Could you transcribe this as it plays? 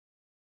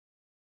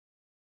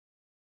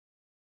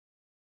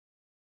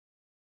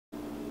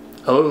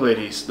Hello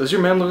ladies, does your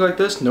man look like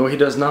this? No, he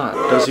does not.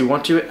 Does he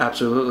want to?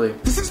 Absolutely.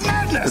 This is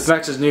madness! With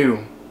Max's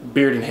new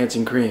beard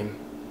enhancing cream,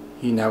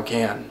 he now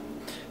can.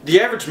 The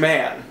average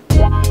man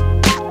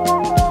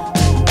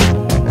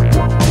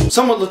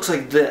somewhat looks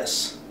like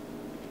this.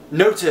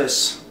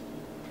 Notice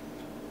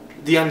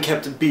the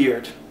unkempt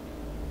beard,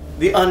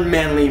 the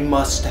unmanly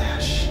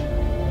mustache.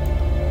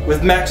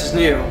 With Max's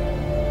new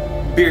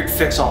beard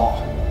fix all,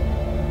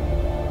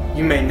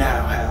 you may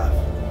now have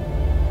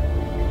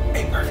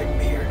a perfect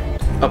beard.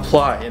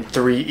 Apply in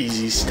 3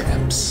 easy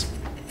steps.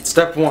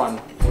 Step 1.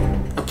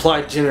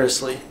 Apply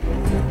generously.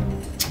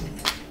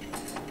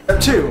 Step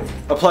 2.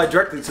 Apply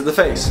directly to the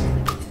face.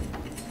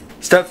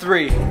 Step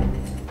 3.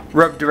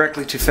 Rub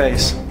directly to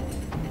face.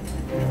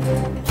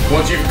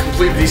 Once you've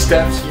completed these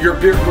steps, your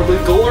beard will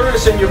be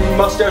glorious and your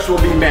mustache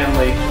will be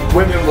manly.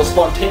 Women will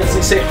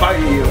spontaneously say hi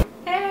to you.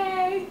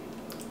 Hey!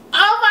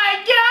 Oh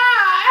my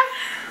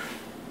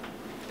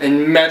god!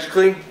 And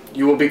magically,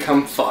 you will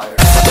become fire.